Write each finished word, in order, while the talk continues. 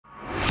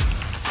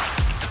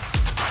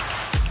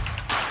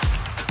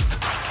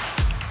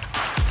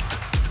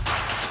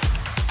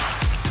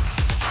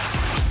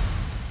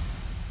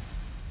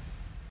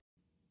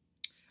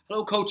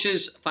Hello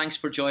coaches, thanks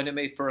for joining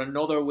me for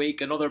another week,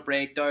 another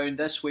breakdown.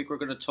 This week we're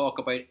going to talk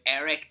about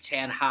Erik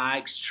ten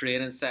Hag's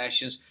training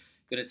sessions.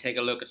 Going to take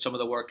a look at some of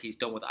the work he's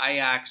done with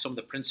Ajax, some of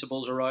the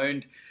principles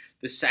around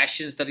the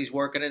sessions that he's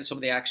working in, some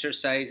of the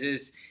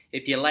exercises.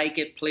 If you like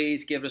it,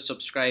 please give it a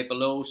subscribe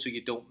below so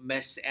you don't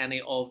miss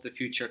any of the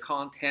future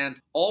content.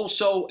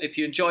 Also, if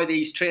you enjoy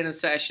these training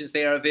sessions,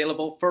 they are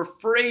available for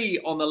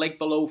free on the link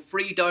below.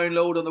 Free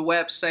download on the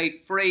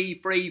website, free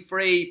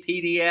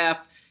PDF.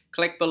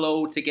 Click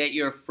below to get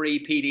your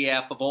free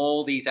PDF of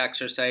all these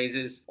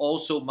exercises.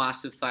 Also,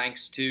 massive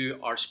thanks to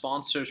our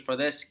sponsors for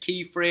this,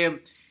 KEYFRAME.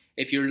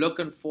 If you're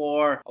looking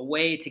for a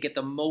way to get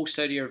the most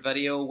out of your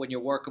video when you're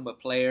working with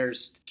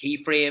players,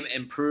 KEYFRAME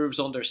improves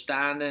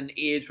understanding,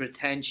 aids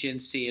retention,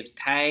 saves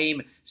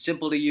time,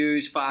 simple to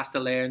use, fast to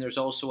learn. There's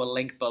also a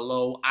link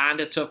below and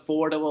it's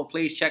affordable.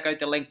 Please check out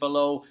the link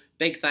below.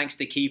 Big thanks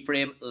to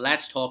KEYFRAME.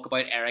 Let's talk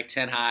about Erik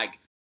ten Hag.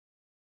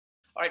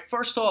 Alright,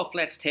 first off,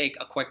 let's take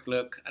a quick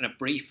look and a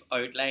brief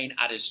outline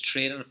at his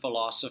training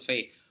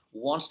philosophy.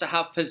 Wants to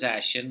have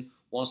possession,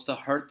 wants to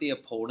hurt the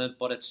opponent,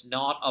 but it's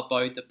not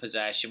about the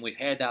possession. We've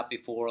heard that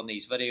before on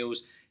these videos.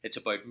 It's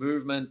about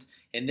movement.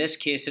 In this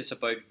case, it's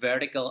about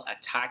vertical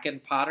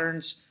attacking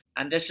patterns.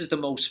 And this is the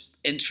most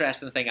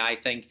interesting thing, I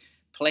think,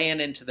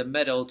 playing into the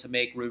middle to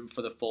make room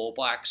for the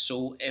fullback.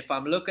 So if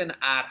I'm looking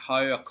at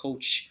how a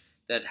coach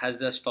that has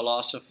this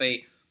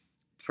philosophy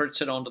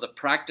puts it onto the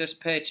practice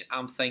pitch,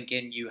 I'm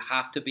thinking you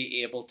have to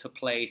be able to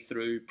play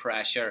through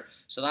pressure.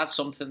 So that's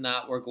something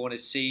that we're going to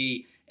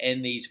see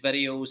in these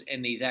videos,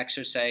 in these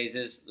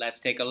exercises.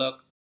 Let's take a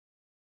look.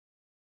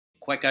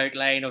 Quick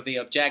outline of the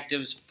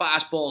objectives: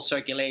 fast ball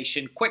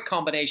circulation, quick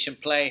combination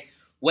play.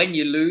 When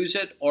you lose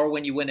it or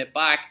when you win it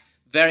back,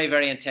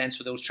 very intense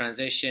with those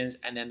transitions.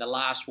 And then the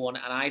last one,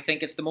 and I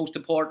think it's the most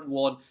important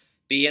one,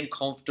 being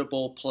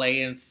comfortable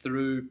playing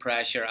through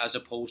pressure as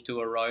opposed to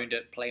around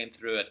it, playing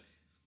through it.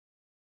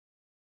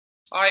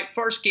 Alright,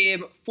 first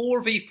game,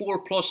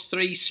 4v4 plus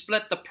 3,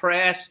 split the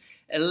press,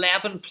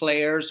 11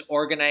 players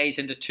organised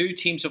into 2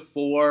 teams of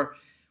 4,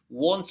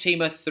 1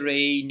 team of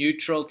 3,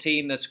 neutral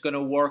team that's going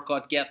to work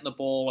on getting the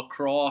ball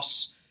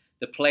across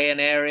the playing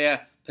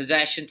area,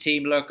 possession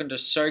team looking to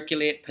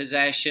circulate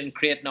possession,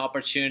 create an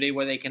opportunity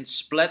where they can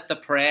split the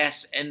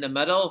press in the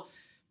middle.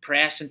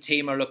 Pressing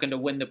team are looking to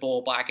win the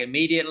ball back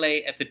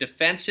immediately. If the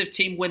defensive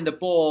team win the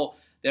ball,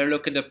 they're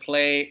looking to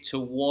play to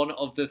one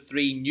of the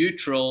 3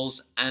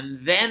 neutrals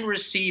and then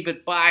receive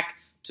it back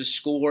to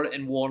score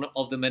in one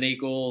of the mini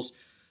goals.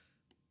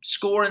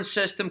 Scoring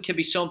system can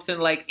be something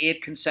like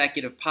 8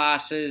 consecutive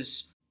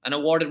passes and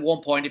awarded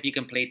 1 point if you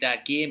complete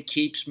that. Game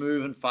keeps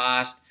moving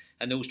fast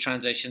and those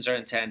transitions are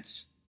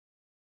intense.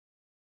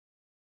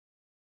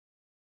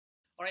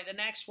 Alright, the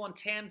next one,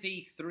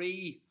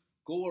 10v3,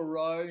 go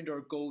around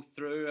or go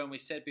through. And we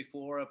said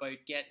before about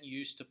getting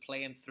used to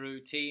playing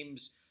through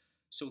teams.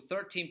 So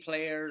 13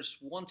 players,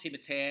 1 team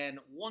of 10,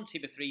 1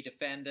 team of 3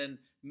 defending,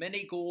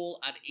 mini goal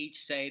at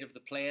each side of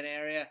the playing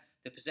area.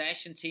 The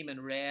possession team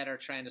in red are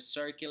trying to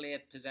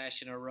circulate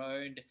possession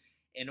around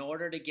in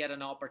order to get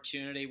an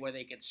opportunity where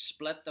they can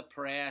split the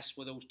press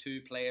with those 2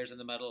 players in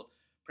the middle.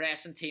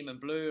 Pressing team in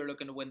blue are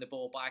looking to win the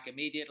ball back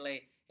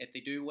immediately. If they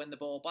do win the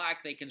ball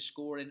back, they can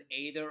score in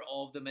either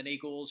of the mini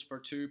goals for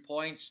 2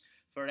 points.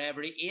 For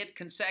every 8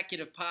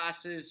 consecutive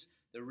passes,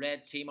 the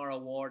red team are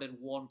awarded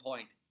 1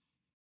 point.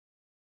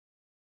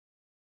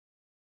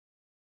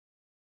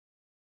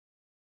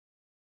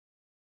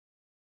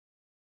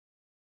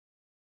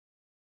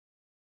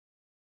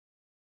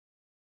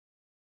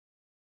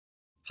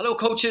 Hello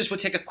coaches, we'll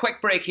take a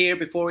quick break here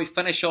before we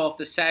finish off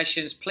the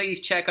sessions. Please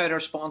check out our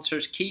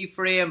sponsors.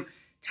 KEYFRAME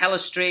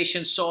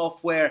Telestration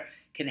software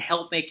can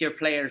help make your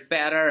players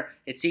better.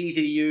 It's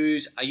easy to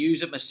use. I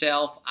use it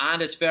myself and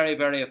it's very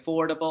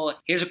affordable.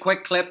 Here's a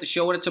quick clip to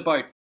show what it's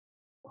about.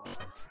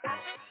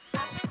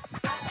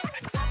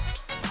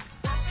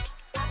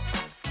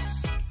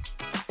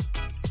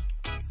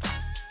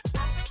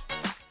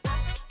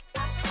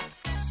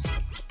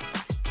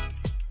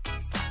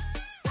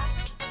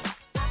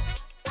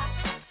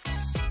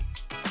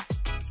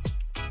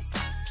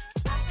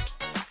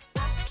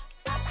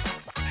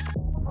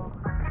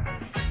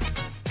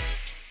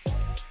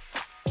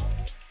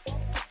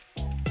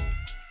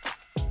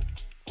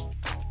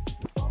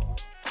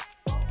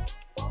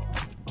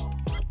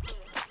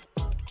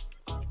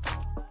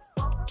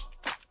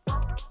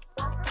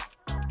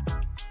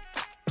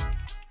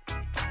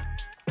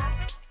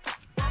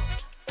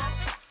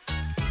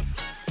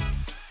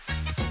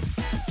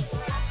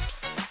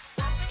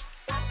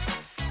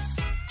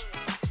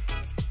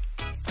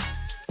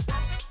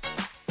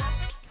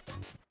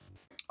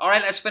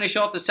 Alright, let's finish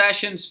off the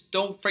sessions.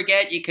 Don't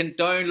forget you can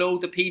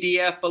download the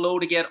PDF below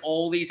to get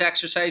all these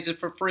exercises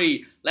for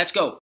free. Let's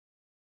go.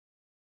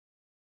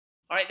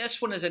 Alright,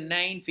 this one is a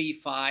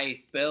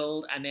 9v5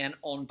 build and then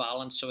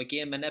unbalanced. So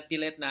again,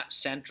 manipulating that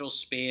central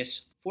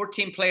space.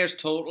 14 players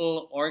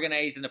total,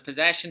 organised in a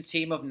possession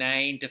team of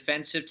 9,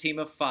 defensive team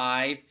of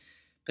 5.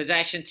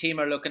 Possession team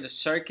are looking to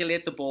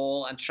circulate the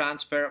ball and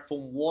transfer it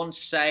from one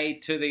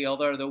side to the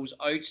other. Those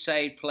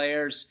outside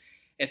players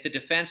If the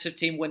defensive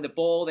team win the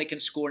ball, they can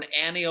score in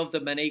any of the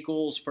mini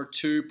goals for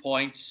 2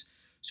 points.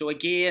 So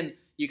again,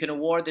 you can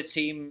award the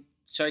team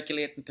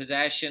circulating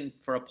possession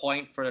for a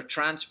point for a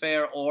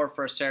transfer or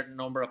for a certain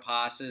number of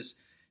passes.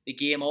 The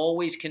game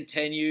always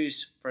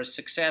continues. For a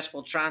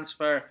successful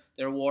transfer,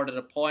 they're awarded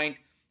a point.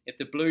 If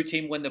the blue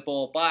team win the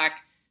ball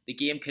back, the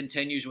game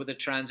continues with a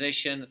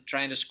transition,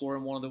 trying to score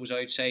in one of those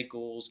outside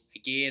goals.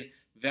 Again,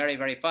 very,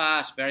 very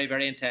fast, very,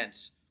 very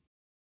intense.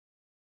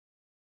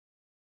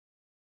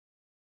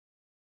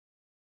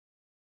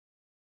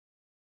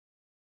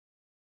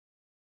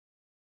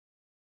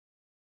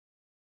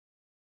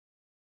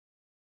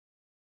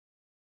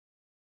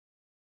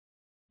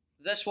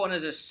 This one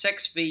is a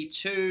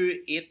 6v2,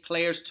 8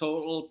 players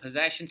total,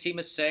 possession team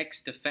of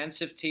 6,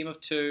 defensive team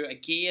of 2.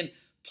 Again,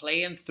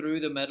 playing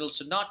through the middle,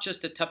 so not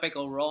just a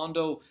typical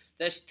rondo.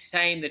 This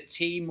time the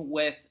team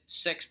with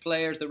 6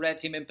 players, the red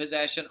team in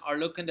possession, are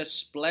looking to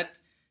split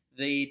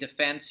the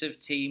defensive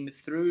team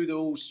through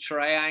those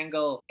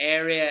triangle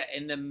area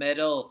in the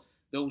middle,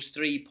 those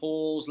 3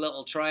 poles,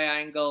 little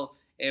triangle.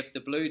 If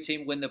the blue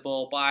team win the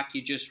ball back,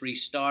 you just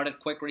restart it.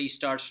 Quick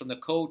restarts from the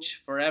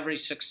coach. For every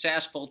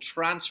successful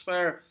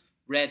transfer,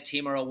 red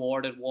team are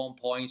awarded 1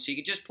 point. So you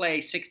can just play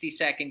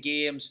 60-second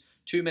games,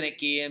 2-minute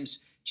games,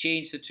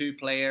 change the 2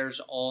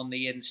 players on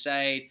the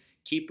inside,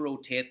 keep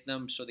rotating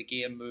them so the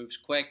game moves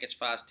quick, it's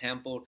fast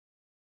tempo.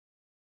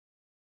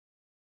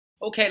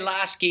 Okay,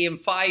 last game,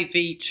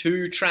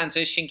 5v2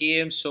 transition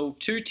game. So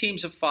 2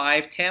 teams of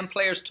 5, 10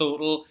 players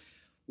total.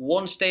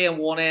 1 stay on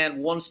one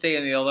end, 1 stay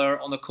on the other.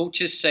 On the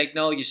coach's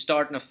signal, you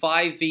start in a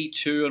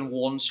 5v2 and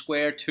 1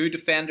 square. 2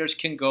 defenders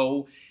can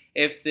go.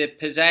 If the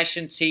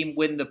possession team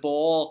win the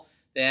ball,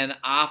 then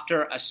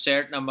after a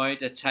certain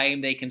amount of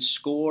time, they can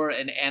score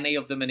in any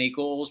of the mini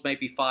goals,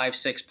 maybe 5,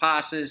 6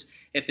 passes.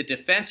 If the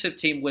defensive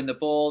team win the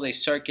ball, they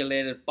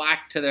circulate it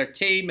back to their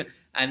team,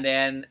 and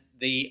then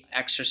the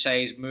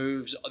exercise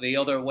moves the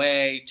other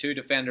way. 2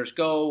 defenders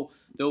go.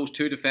 Those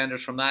 2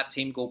 defenders from that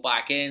team go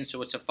back in,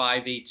 so it's a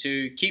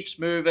 5v2. Keeps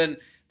moving,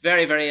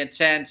 very, very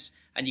intense,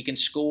 and you can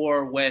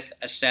score with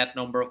a set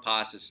number of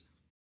passes.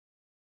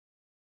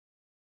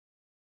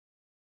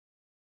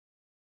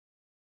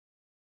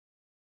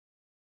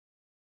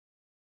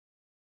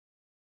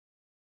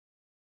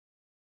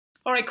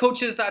 All right,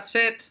 coaches, that's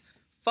it.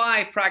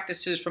 5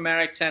 practices from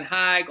Erik ten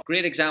Hag.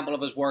 Great example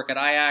of his work at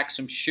Ajax.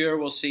 I'm sure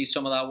we'll see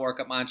some of that work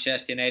at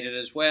Manchester United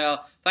as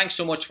well. Thanks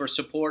so much for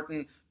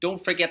supporting.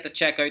 Don't forget to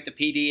check out the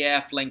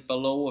PDF link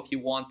below if you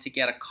want to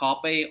get a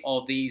copy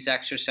of these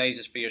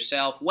exercises for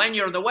yourself. When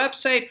you're on the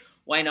website,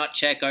 why not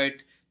check out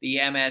the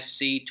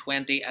MSC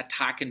 20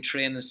 Attack and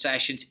Training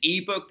Sessions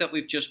ebook that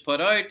we've just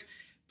put out.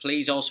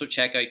 Please also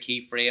check out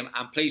KEYFRAME.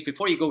 And please,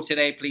 before you go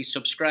today, please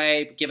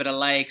subscribe, give it a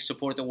like,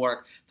 support the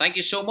work. Thank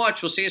you so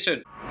much. We'll see you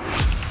soon.